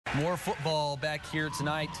More football back here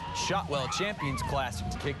tonight. Shotwell Champions Classic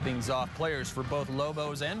to kick things off. Players for both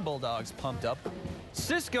Lobos and Bulldogs pumped up.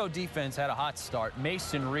 Cisco defense had a hot start.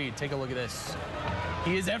 Mason Reed, take a look at this.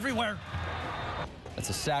 He is everywhere. That's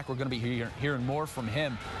a sack. We're going to be hearing more from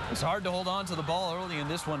him. It's hard to hold on to the ball early in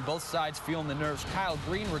this one. Both sides feeling the nerves. Kyle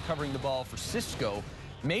Green recovering the ball for Cisco.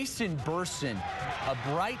 Mason Burson, a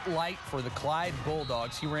bright light for the Clyde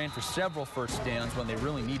Bulldogs. He ran for several first downs when they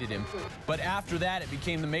really needed him. But after that, it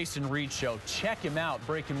became the Mason Reed show. Check him out,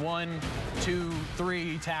 breaking 1, 2,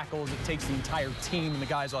 3 tackles. It takes the entire team and the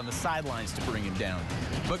guys on the sidelines to bring him down.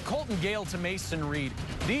 But Colton Gale to Mason Reed,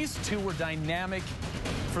 these two were dynamic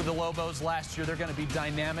for the Lobos last year. They're going to be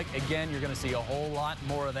dynamic again. You're going to see a whole lot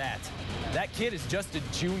more of that. That kid is just a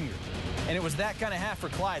junior. And it was that kind of half for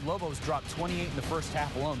Clyde. Lobos dropped 28 in the first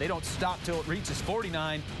half alone. They don't stop till it reaches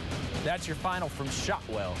 49. That's your final from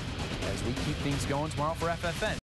Shotwell as we keep things going tomorrow for FFN.